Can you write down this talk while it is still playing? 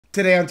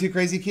Today on Two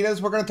Crazy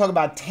Ketos, we're going to talk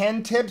about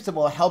 10 tips that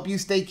will help you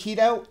stay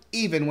keto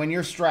even when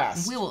you're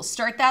stressed. We will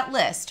start that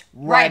list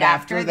right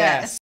after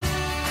this.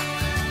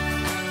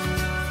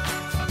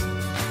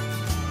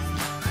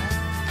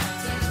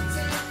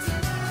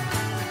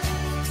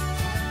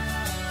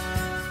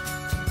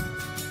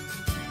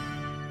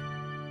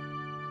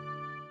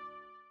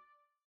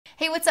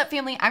 Hey, what's up,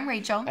 family? I'm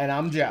Rachel. And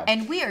I'm Joe.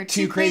 And we are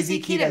Two Crazy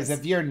Ketos.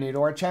 If you're new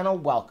to our channel,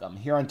 welcome.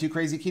 Here on Two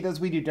Crazy Ketos,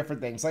 we do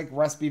different things like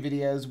recipe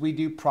videos, we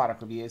do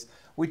product reviews,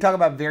 we talk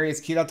about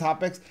various keto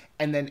topics,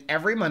 and then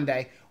every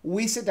Monday,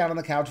 we sit down on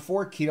the couch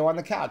for Keto on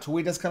the Couch.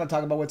 We just kind of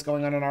talk about what's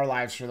going on in our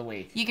lives for the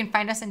week. You can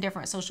find us on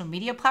different social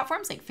media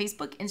platforms like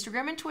Facebook,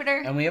 Instagram, and Twitter.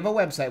 And we have a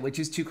website, which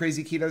is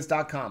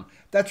twocrazyketos.com.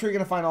 That's where you're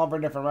going to find all of our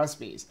different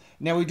recipes.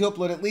 Now, we do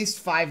upload at least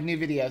 5 new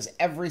videos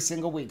every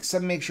single week, so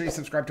make sure you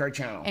subscribe to our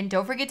channel. And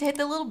don't forget to hit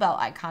the little bell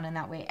icon, and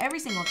that way, every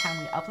single time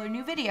we upload a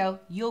new video,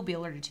 you'll be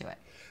alerted to it.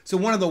 So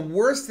one of the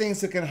worst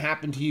things that can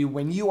happen to you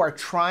when you are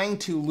trying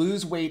to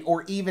lose weight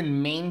or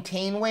even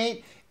maintain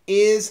weight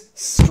is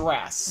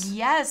stress.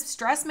 Yes,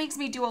 stress makes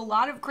me do a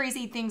lot of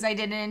crazy things I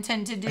didn't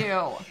intend to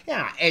do.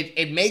 Yeah,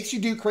 it makes you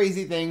do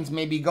crazy things,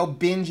 maybe go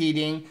binge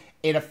eating.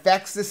 It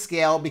affects the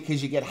scale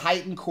because you get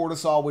heightened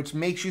cortisol, which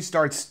makes you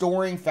start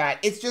storing fat.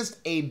 It's just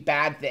a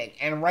bad thing.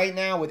 And right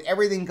now, with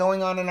everything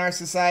going on in our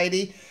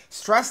society,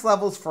 stress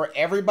levels for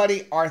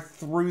everybody are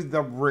through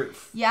the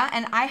roof. Yeah,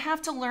 and I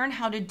have to learn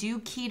how to do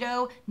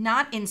keto,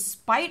 not in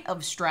spite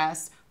of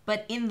stress,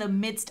 but in the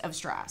midst of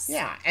stress.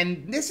 Yeah,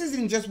 and this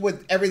isn't just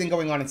with everything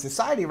going on in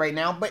society right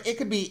now, but it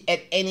could be at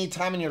any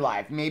time in your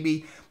life.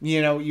 Maybe,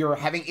 you know, you're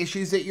having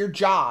issues at your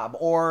job,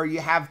 or you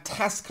have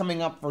tests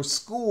coming up for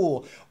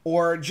school,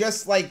 or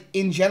just like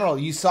in general,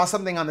 you saw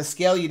something on the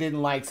scale you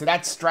didn't like, so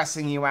that's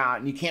stressing you out,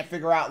 and you can't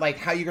figure out like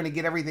how you're gonna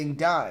get everything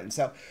done.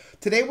 So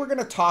today we're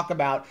gonna talk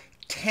about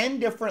 10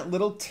 different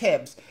little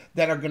tips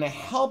that are gonna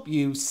help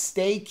you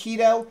stay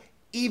keto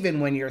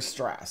even when you're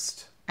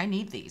stressed. I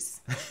need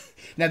these.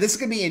 Now, this is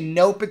going to be in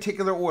no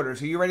particular order.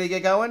 So you ready to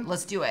get going?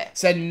 Let's do it.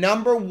 So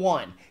number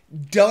 1,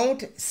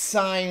 don't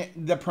sign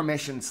the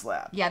permission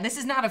slip. Yeah, this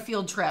is not a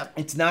field trip.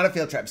 It's not a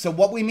field trip. So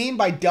what we mean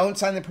by don't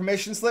sign the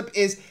permission slip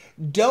is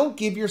don't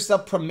give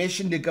yourself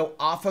permission to go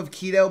off of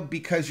keto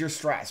because you're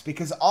stressed.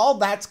 Because all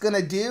that's going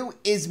to do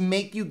is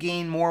make you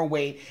gain more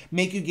weight,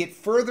 make you get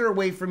further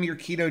away from your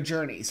keto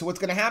journey. So what's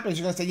going to happen is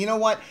you're going to say, you know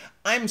what?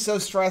 I'm so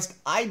stressed,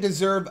 I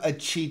deserve a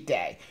cheat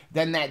day.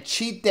 Then that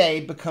cheat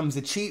day becomes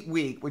a cheat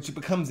week, which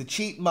becomes a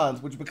cheat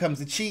month, which becomes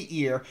a cheat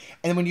year.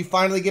 And then when you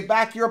finally get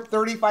back, you're up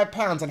 35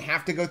 pounds and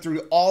have to go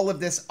through all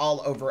of this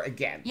all over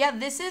again. Yeah,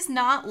 this is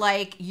not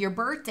like your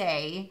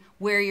birthday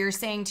where you're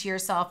saying to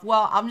yourself,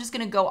 well, I'm just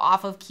going to go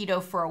off of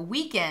keto for a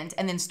weekend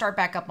and then start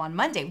back up on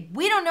Monday.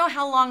 We don't know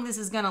how long this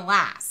is going to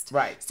last.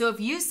 Right. So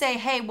if you say,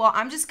 hey, well,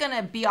 I'm just going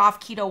to be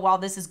off keto while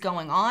this is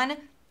going on,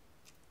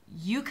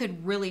 you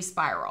could really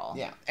spiral.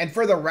 Yeah. And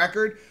for the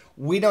record,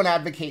 we don't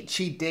advocate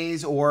cheat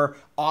days or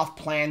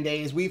off-plan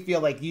days. We feel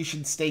like you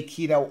should stay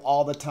keto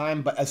all the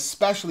time, but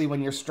especially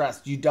when you're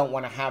stressed, you don't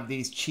want to have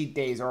these cheat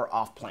days or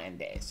off-plan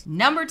days.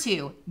 Number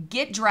 2,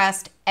 get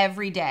dressed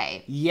every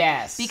day.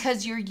 Yes.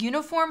 Because your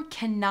uniform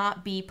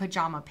cannot be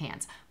pajama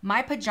pants.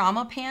 My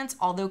pajama pants,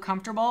 although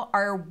comfortable,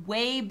 are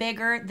way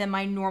bigger than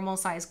my normal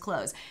size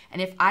clothes.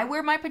 And if I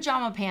wear my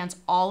pajama pants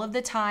all of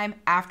the time,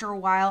 after a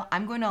while,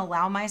 I'm going to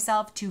allow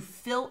myself to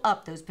fill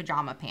up those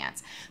pajama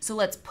pants. So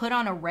let's put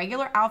on a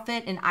regular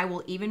outfit, and I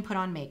will even put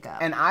on makeup.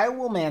 And I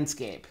will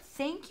manscape.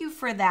 Thank you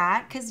for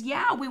that, because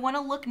yeah, we want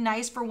to look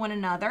nice for one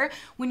another.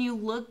 When you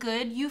look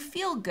good, you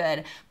feel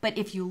good. But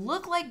if you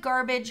look like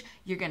garbage,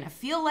 you're going to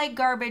feel like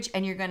garbage,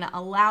 and you're going to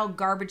allow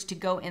garbage to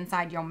go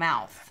inside your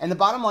mouth. And the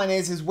bottom line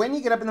is when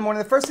you get up in the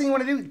morning, the first thing you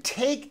want to do,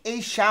 take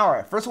a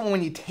shower. First of all,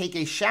 when you take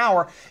a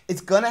shower,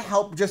 it's going to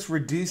help just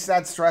reduce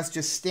that stress,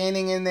 just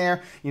standing in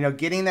there, you know,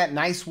 getting that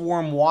nice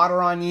warm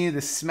water on you,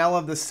 the smell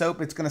of the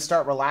soap, it's going to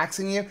start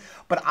relaxing you.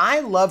 But I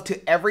love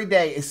to every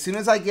day, as soon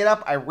as I get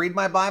up, I read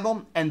my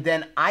Bible, and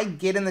then I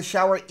get in the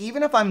shower,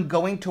 even if I'm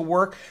going to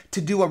work to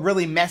do a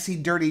really messy,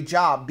 dirty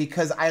job,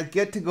 because I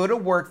get to go to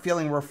work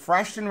feeling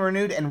refreshed and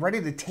renewed and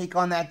ready to take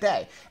on that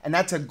day. And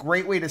that's a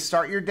great way to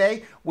start your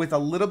day with a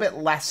little bit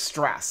less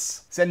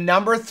stress. So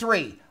number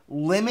 3,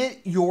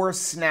 limit your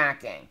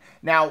snacking.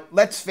 Now,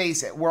 let's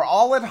face it, we're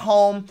all at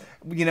home.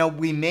 You know,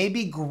 we may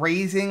be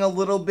grazing a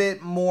little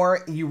bit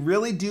more. You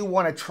really do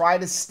want to try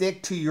to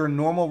stick to your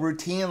normal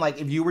routine. Like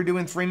if you were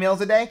doing 3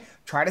 meals a day,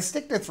 try to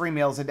stick to 3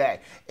 meals a day.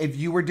 If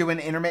you were doing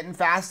intermittent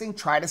fasting,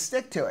 try to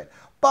stick to it.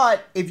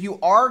 But if you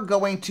are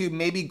going to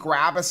maybe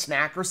grab a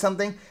snack or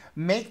something,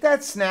 make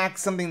that snack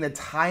something that's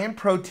high in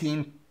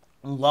protein,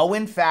 low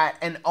in fat,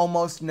 and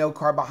almost no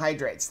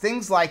carbohydrates.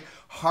 Things like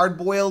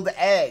hard-boiled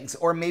eggs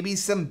or maybe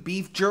some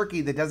beef jerky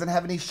that doesn't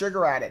have any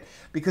sugar added.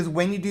 Because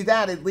when you do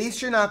that, at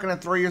least you're not going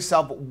to throw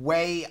yourself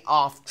way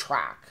off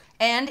track.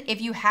 And if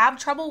you have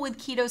trouble with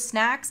keto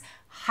snacks,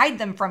 hide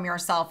them from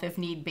yourself if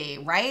need be,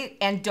 right?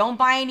 And don't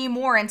buy any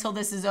more until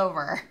this is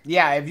over.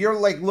 Yeah, if you're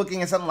like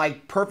looking at something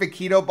like perfect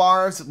keto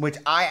bars, which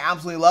I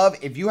absolutely love,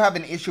 if you have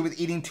an issue with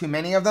eating too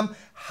many of them,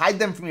 hide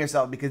them from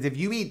yourself, because if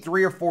you eat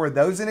 3 or 4 of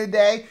those in a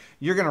day,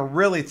 you're gonna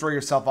really throw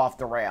yourself off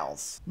the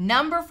rails.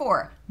 Number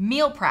 4,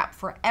 meal prep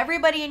for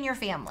everybody in your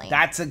family.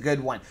 That's a good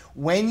one.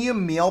 When you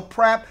meal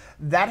prep,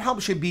 that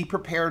helps you be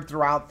prepared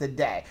throughout the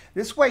day.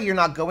 This way you're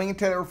not going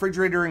into the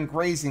refrigerator and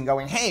grazing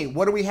going, hey,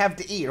 what do we have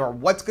to eat? Or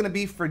what's gonna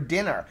be for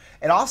dinner?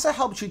 It also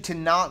helps you to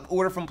not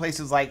order from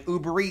places like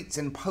Uber Eats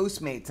and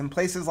Postmates and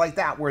places like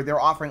that where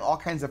they're offering all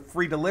kinds of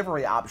free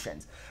delivery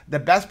options. The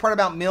best part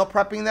about meal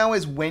prepping though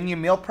is when you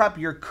meal prep,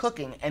 you're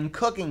cooking, and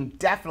cooking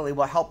definitely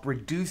will help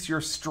reduce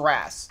your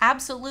stress.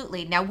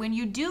 Absolutely. Now, when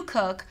you do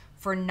cook,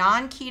 for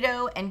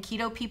non-keto and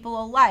keto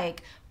people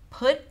alike,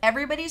 put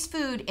everybody's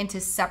food into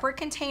separate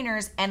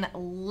containers and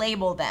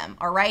label them,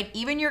 all right?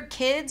 Even your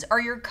kids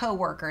are your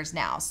coworkers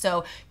now,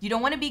 so you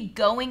don't want to be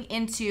going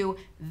into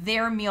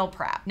their meal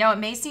prep. Now, it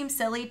may seem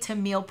silly to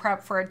meal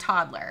prep for a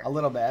toddler. A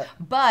little bit.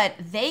 But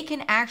they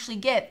can actually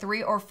get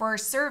 3 or 4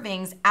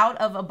 servings out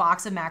of a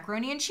box of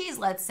macaroni and cheese,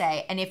 let's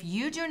say. And if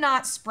you do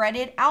not spread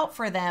it out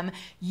for them,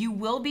 you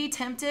will be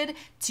tempted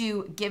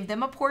to give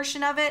them a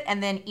portion of it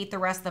and then eat the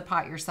rest of the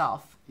pot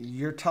yourself.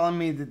 You're telling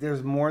me that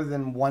there's more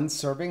than 1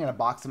 serving in a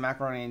box of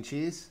macaroni and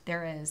cheese?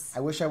 There is.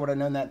 I wish I would have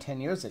known that 10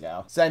 years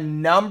ago. So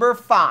number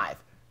 5,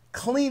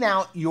 clean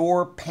out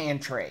your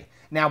pantry.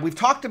 Now, we've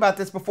talked about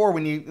this before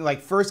when you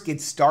first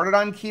get started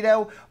on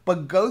keto,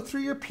 but go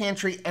through your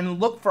pantry and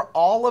look for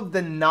all of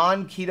the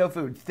non-keto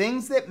food,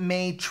 things that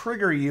may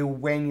trigger you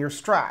when you're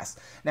stressed.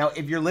 Now,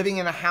 if you're living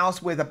in a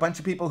house with a bunch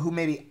of people who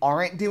maybe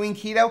aren't doing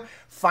keto,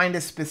 find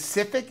a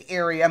specific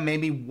area,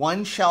 maybe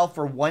 1 shelf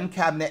or 1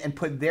 cabinet, and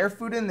put their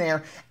food in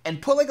there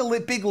and put like a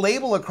big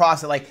label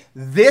across it, like,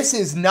 this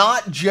is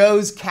not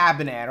Joe's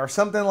cabinet or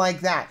something like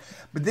that.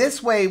 But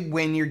this way,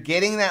 when you're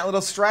getting that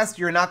little stressed,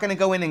 you're not going to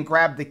go in and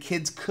grab the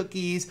kids'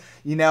 cookies,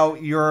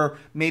 your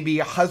maybe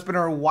a husband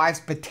or wife's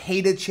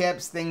potato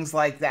chips, things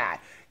like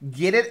that.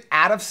 Get it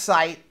out of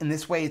sight, and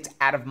this way it's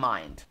out of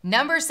mind.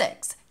 Number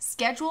 6,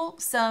 schedule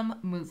some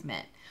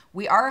movement.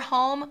 We are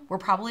home. We're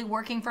probably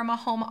working from a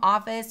home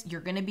office. You're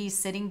going to be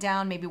sitting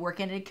down, maybe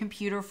working at a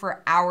computer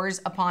for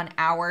hours upon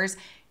hours.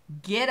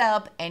 Get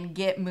up and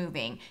get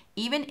moving.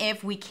 Even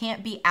if we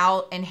can't be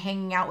out and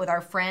hanging out with our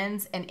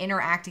friends and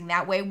interacting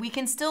that way, we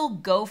can still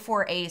go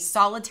for a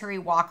solitary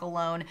walk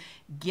alone,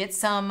 get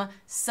some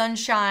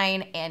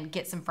sunshine, and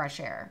get some fresh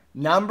air.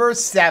 Number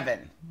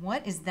 7.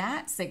 What is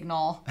that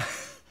signal?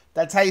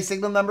 That's how you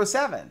signal number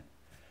 7.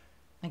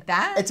 Like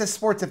that? It's a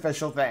sports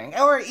official thing.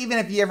 Or even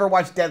if you ever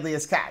watch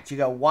Deadliest Catch, you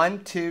go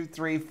 1, 2,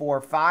 3, 4,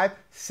 5,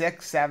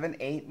 6, 7,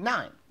 8,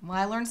 9. Well,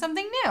 I learned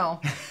something new.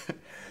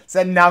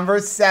 So number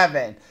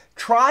 7,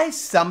 try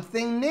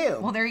something new.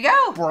 Well, there you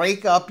go.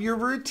 Break up your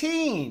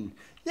routine.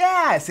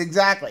 Yes,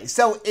 exactly.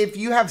 So if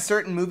you have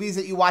certain movies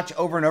that you watch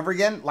over and over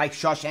again, like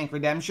Shawshank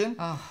Redemption,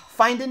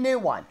 find a new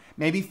one.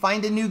 Maybe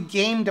find a new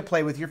game to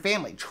play with your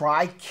family.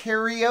 Try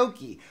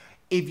karaoke.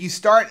 If you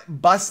start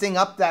busting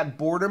up that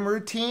boredom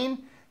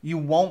routine, you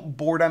won't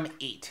boredom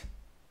eat.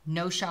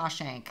 No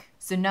Shawshank.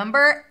 So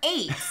number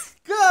 8.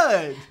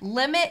 Good.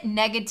 Limit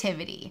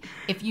negativity.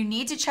 If you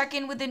need to check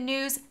in with the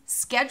news,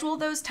 schedule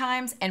those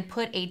times and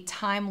put a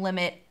time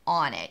limit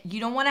on it.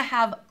 You don't want to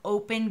have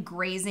open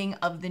grazing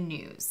of the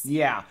news.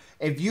 Yeah.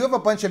 If you have a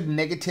bunch of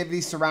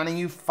negativity surrounding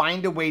you,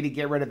 find a way to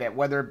get rid of it,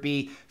 whether it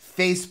be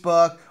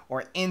Facebook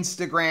or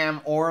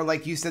Instagram or,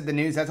 like you said, the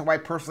news. That's why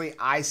personally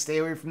I stay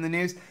away from the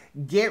news.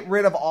 Get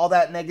rid of all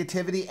that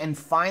negativity and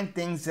find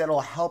things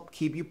that'll help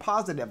keep you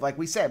positive. Like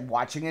we said,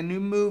 watching a new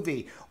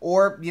movie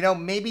or,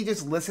 maybe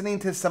just listening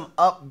to some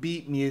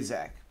upbeat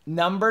music.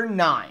 Number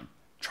 9,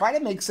 try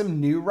to make some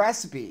new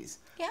recipes.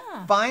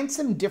 Yeah. Find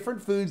some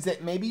different foods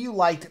that maybe you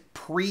liked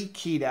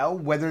pre-keto,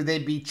 whether they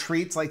be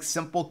treats like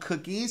simple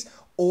cookies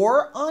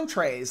or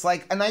entrees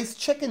like a nice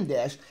chicken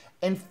dish,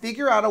 and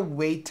figure out a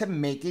way to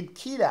make it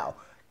keto.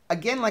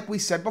 Again, like we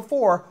said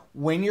before,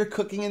 when you're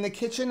cooking in the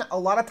kitchen, a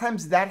lot of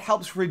times that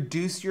helps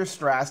reduce your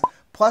stress.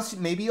 Plus,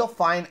 maybe you'll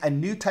find a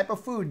new type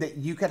of food that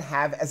you could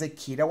have as a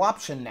keto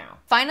option now.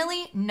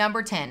 Finally,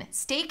 number 10,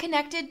 stay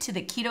connected to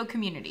the keto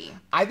community.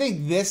 I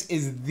think this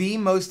is the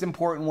most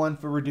important one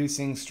for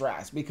reducing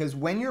stress, because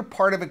when you're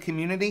part of a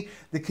community,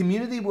 the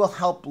community will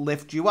help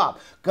lift you up.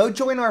 Go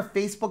join our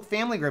Facebook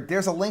family group.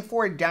 There's a link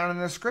for it down in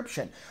the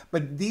description.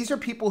 But these are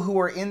people who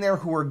are in there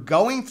who are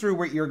going through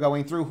what you're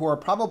going through, who are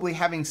probably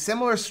having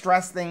similar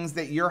stress things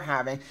that you're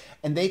having,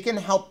 and they can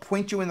help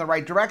point you in the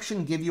right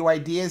direction, give you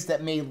ideas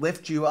that may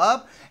lift you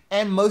up,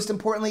 and most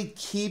importantly,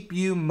 keep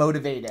you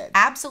motivated.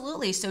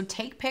 Absolutely. So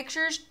take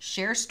pictures,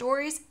 share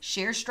stories,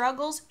 share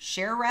struggles,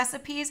 share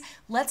recipes.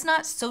 Let's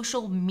not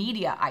social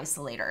media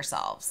isolate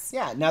ourselves.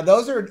 Yeah, now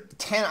those are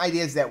 10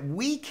 ideas that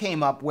we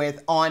came up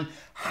with on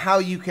how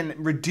you can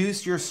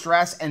reduce your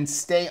stress and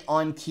stay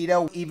on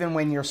keto even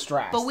when you're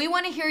stressed. But we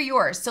want to hear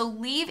yours. So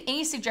leave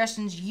any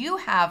suggestions you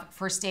have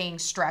for staying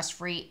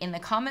stress-free in the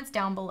comments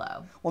down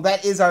below. Well,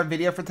 that is our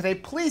video for today.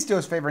 Please do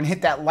us a favor and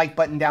hit that like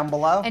button down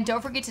below. And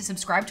don't forget to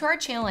subscribe to our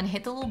channel and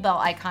hit the little bell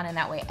icon, and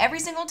that way every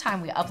single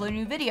time we upload a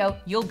new video,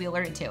 you'll be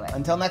alerted to it.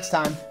 Until next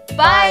time.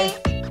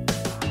 Bye.